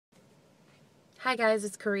Hi guys,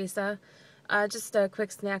 it's Carissa. Just a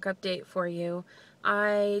quick snack update for you.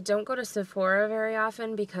 I don't go to Sephora very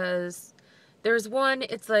often because there's one,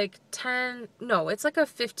 it's like it's like a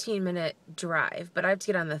 15-minute drive, but I have to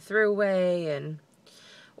get on the thruway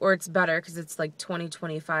or it's better because it's like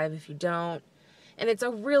 20-25 if you don't. And it's a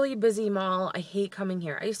really busy mall. I hate coming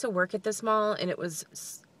here. I used to work at this mall and it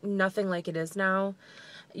was nothing like it is now.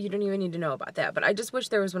 You don't even need to know about that, but I just wish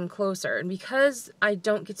there was one closer. And because I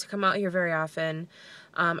don't get to come out here very often,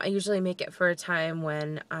 I usually make it for a time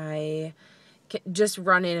when I can just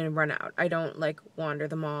run in and run out. I don't like wander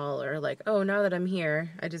the mall or like, oh, now that I'm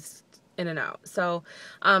here, I just in and out. So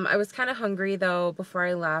I was kind of hungry though before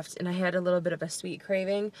I left, and I had a little bit of a sweet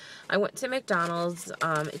craving. I went to McDonald's.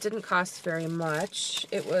 It didn't cost very much.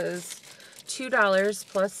 It was $2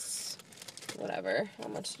 plus whatever. How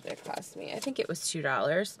much did it cost me? I think it was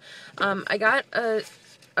 $2. I got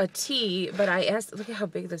a tea, but I asked, look at how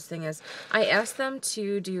big this thing is. I asked them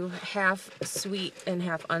to do half sweet and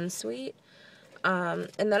half unsweet. And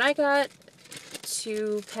then I got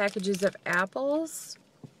 2 packages of apples.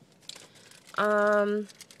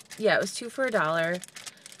 Yeah, it was 2 for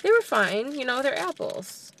 $1. They were fine, you know, they're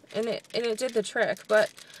apples. And it did the trick,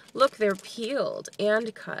 but look, they're peeled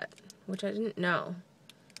and cut, which I didn't know.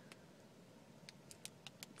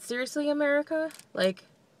 Seriously, America? Like,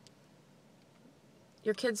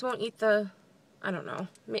 your kids won't eat I don't know.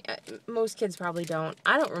 Most kids probably don't.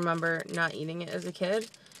 I don't remember not eating it as a kid,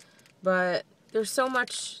 but there's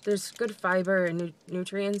good fiber and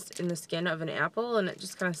nutrients in the skin of an apple, and it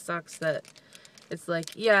just kind of sucks that it's like,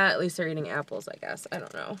 yeah, at least they're eating apples, I guess. I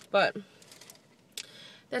don't know. But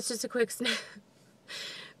that's just a quick snack.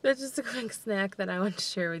 That's just a quick snack that I want to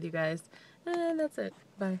share with you guys. And that's it.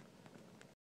 Bye.